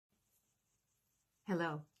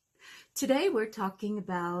Hello. Today we're talking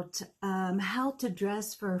about how to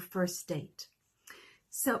dress for a first date.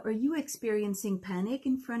 So, are you experiencing panic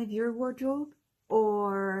in front of your wardrobe,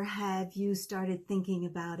 or have you started thinking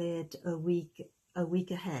about it a week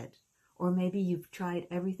ahead? Or maybe you've tried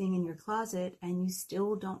everything in your closet and you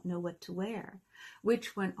still don't know what to wear.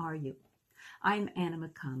 Which one are you? I'm Anna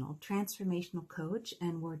McConnell, transformational coach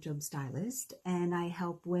and wardrobe stylist, and I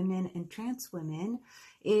help women and trans women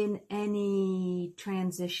in any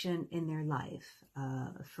transition in their life,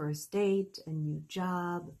 a first date, a new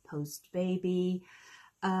job, post baby,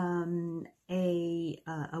 a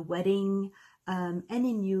wedding,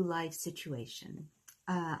 any new life situation.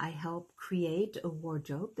 I help create a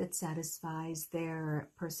wardrobe that satisfies their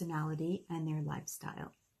personality and their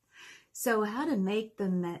lifestyle. So, how to make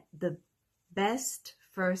the best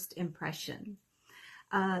first impression.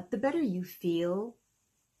 The better you feel,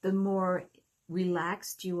 the more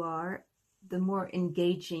relaxed you are, the more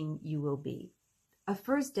engaging you will be. A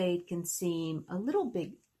first date can seem a little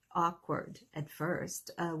bit awkward at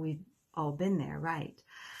first. We've all been there, right?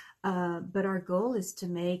 But our goal is to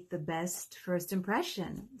make the best first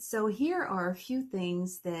impression. So here are a few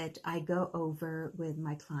things that I go over with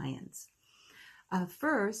my clients.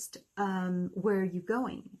 First, where are you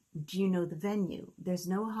going? Do you know the venue? There's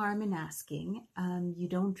no harm in asking. You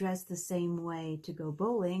don't dress the same way to go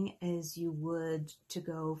bowling as you would to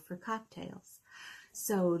go for cocktails.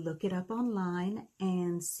 So look it up online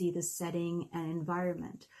and see the setting and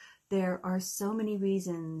environment. There are so many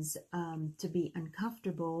reasons to be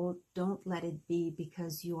uncomfortable. Don't let it be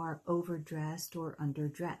because you are overdressed or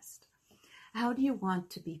underdressed. How do you want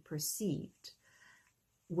to be perceived?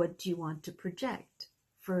 What do you want to project?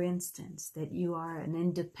 For instance, that you are an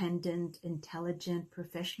independent, intelligent,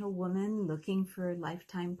 professional woman looking for a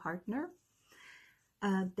lifetime partner.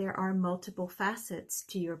 There are multiple facets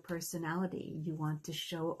to your personality. You want to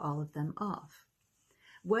show all of them off.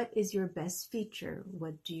 What is your best feature?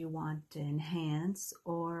 What do you want to enhance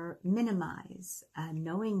or minimize?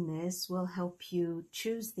 Knowing this will help you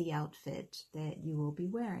choose the outfit that you will be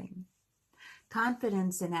wearing.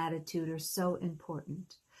 Confidence and attitude are so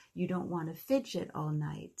important. You don't want to fidget all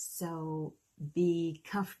night, so be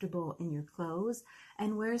comfortable in your clothes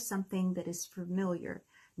and wear something that is familiar,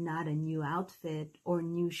 not a new outfit or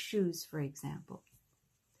new shoes, for example.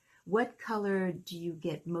 What color do you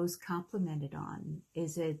get most complimented on?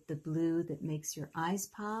 Is it the blue that makes your eyes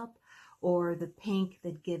pop or the pink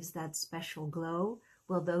that gives that special glow?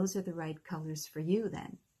 Well, those are the right colors for you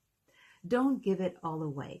then. Don't give it all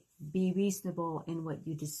away. Be reasonable in what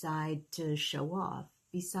you decide to show off.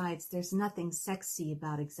 Besides, there's nothing sexy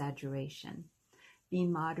about exaggeration. Be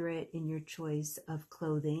moderate in your choice of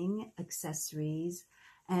clothing, accessories,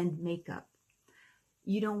 and makeup.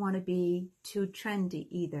 You don't want to be too trendy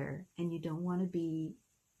either, and you don't want to be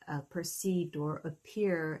perceived or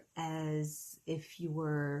appear as if you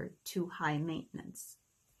were too high maintenance.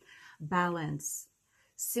 Balance.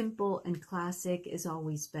 Simple and classic is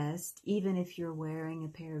always best, even if you're wearing a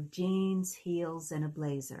pair of jeans, heels, and a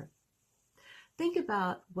blazer. Think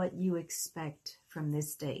about what you expect from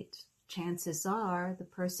this date. Chances are the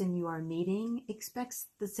person you are meeting expects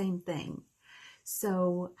the same thing.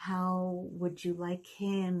 So how would you like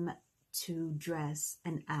him to dress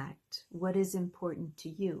and act? What is important to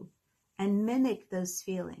you? And mimic those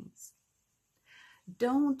feelings.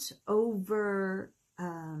 Don't overshare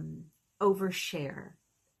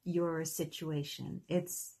your situation.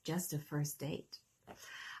 It's just a first date.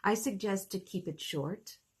 I suggest to keep it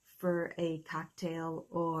short for a cocktail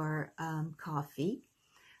or coffee.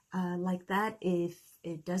 Like that, if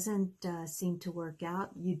it doesn't seem to work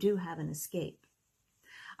out, you do have an escape.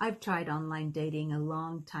 I've tried online dating a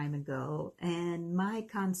long time ago, and my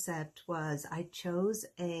concept was I chose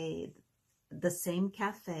the same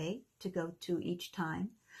cafe to go to each time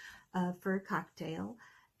for a cocktail,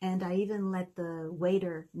 and I even let the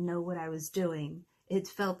waiter know what I was doing. It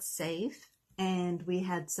felt safe, and we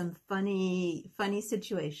had some funny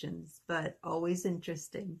situations, but always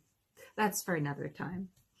interesting. That's for another time.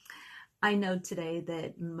 I know today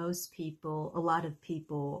that a lot of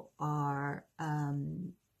people are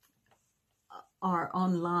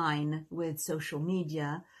online with social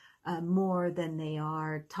media more than they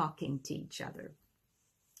are talking to each other.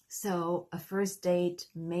 So a first date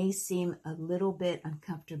may seem a little bit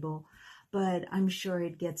uncomfortable, but I'm sure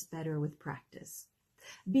it gets better with practice.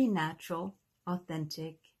 Be natural,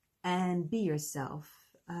 authentic, and be yourself.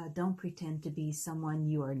 Don't pretend to be someone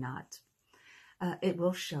you are not. It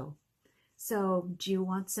will show. So do you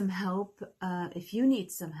want some help? If you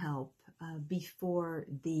need some help before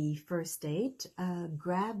the first date,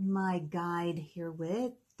 grab my guide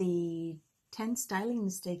herewith, the 10 styling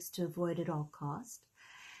mistakes to avoid at all cost.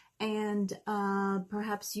 And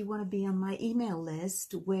perhaps you want to be on my email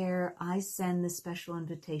list where I send the special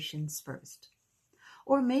invitations first.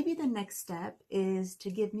 Or maybe the next step is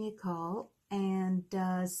to give me a call and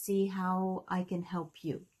see how I can help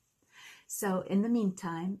you. So in the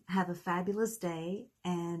meantime, have a fabulous day,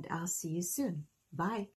 and I'll see you soon. Bye.